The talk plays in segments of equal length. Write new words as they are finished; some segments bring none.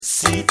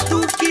Si tú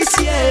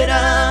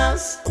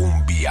quisieras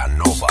Cumbia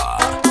Nova.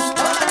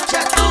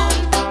 Bachata.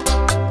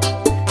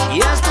 Y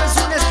esto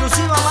es una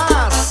exclusiva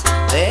más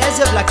de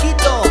ese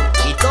Flaquito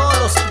y todos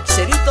los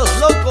pixeritos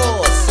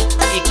locos.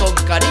 Y con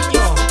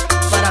cariño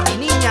para mi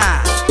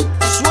niña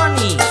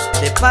Suani,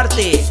 de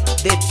parte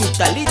de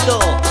Tutalito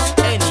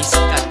en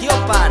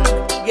Izcatiopan,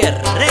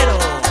 Guerrero.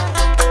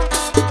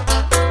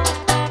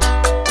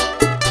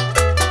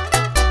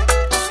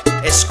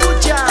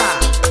 Escucha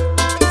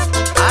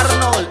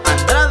Arnold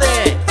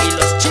Andrade y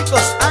los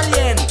chicos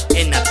Alien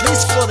en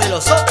Atlisco de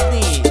los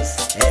OVNIs.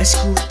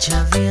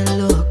 Escucha bien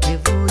lo que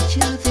voy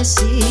a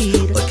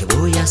decir, porque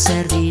voy a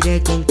ser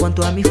directo en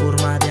cuanto a mi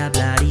forma de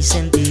hablar y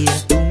sentir.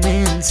 Tú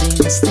me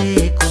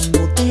enseñaste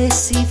cómo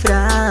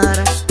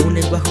descifrar un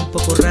lenguaje un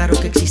poco raro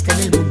que existe en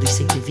el mundo y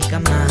significa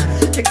amar.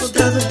 He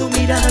encontrado en tu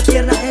mirada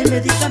tierna el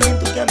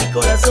medicamento que a mi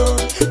corazón,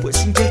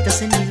 pues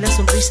inyectas en mí la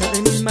sonrisa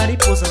de mil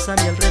mariposas a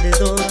mi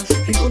alrededor.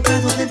 He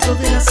encontrado dentro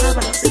de las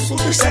sábanas el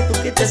punto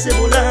exacto que te hace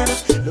volar.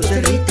 Los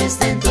derrites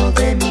dentro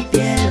de mi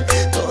piel,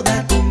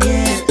 toda tu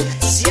miel.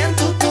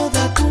 Siento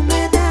toda tu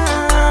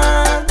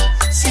humedad.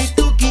 Si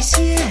tú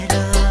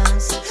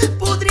quisieras,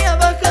 podría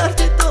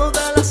bajarte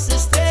todas las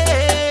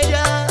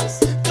estrellas,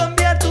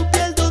 cambiar tu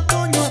piel de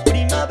otoño a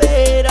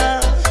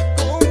primavera.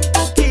 Con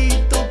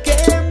poquito que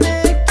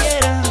me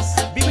quieras,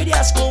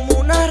 vivirías como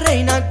una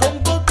reina. Con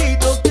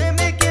poquito que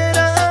me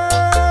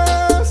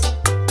quieras.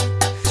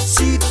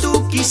 Si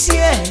tú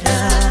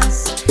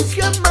quisieras,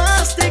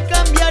 jamás te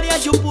cambiaría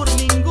yo por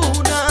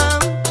ninguna,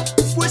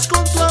 pues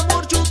con tu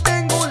amor yo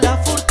tengo la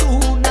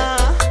fortuna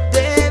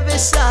de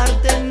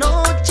besarte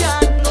noche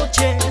a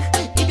noche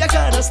y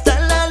viajar hasta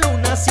la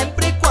luna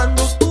siempre y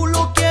cuando tú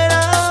lo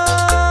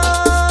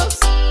quieras.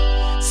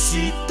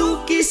 Si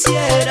tú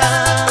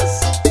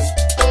quisieras.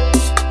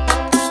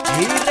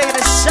 Y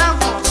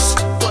regresamos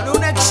con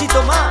un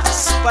éxito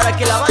más para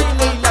que la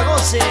baile y la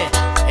goce.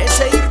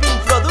 Ese Irving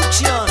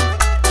Production.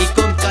 Y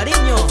con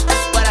cariño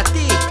para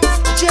ti,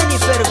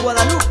 Jennifer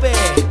Guadalupe.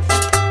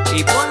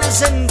 Y ponle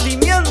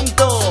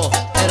sentimiento,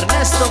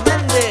 Ernesto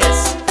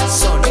Méndez.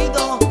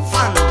 Sonido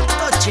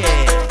fantoche.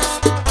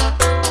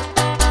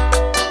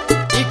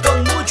 Y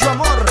con mucho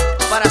amor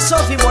para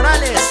Sofi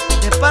Morales,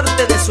 de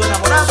parte de su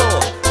enamorado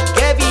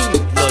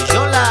Kevin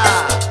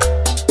Loyola.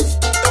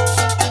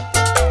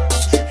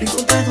 He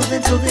encontrado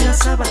dentro de las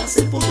sábanas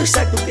el punto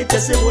exacto que te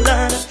hace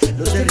volar.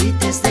 Los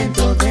derrites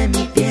dentro de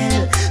mi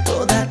piel,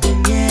 toda tu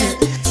miel.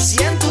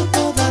 Siento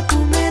toda tu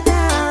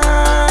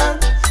humedad.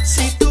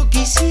 Si tú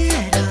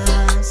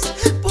quisieras,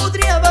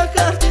 podría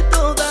bajarte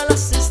todas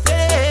las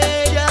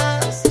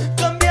estrellas,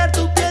 cambiar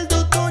tu piel de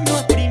otoño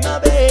a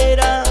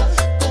primavera.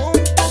 Con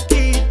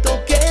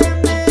poquito que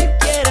me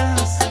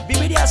quieras,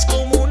 vivirías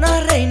como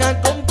una reina.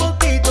 Con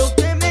poquito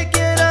que me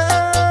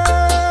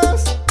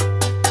quieras.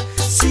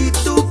 Si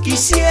tú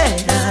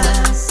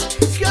quisieras,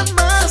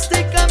 jamás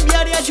te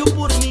cambiaría yo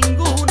por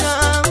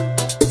ninguna,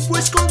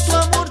 pues con tu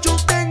amor yo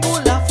tengo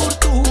la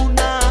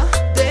fortuna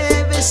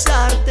de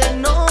besarte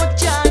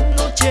noche a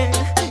noche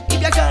y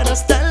viajar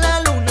hasta la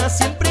luna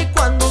siempre y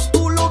cuando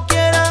tú lo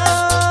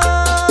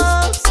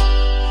quieras.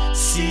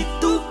 Si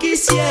tú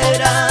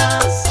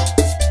quisieras.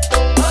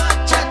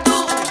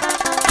 Bachata.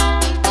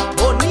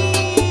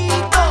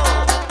 Bonito.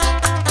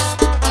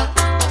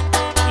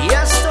 Y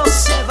esto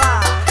se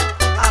va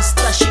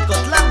hasta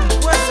Xicotlán,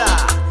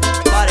 Puebla,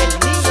 para el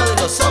niño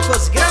de los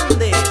ojos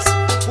grandes.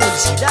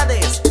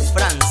 Felicidades,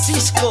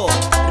 Francisco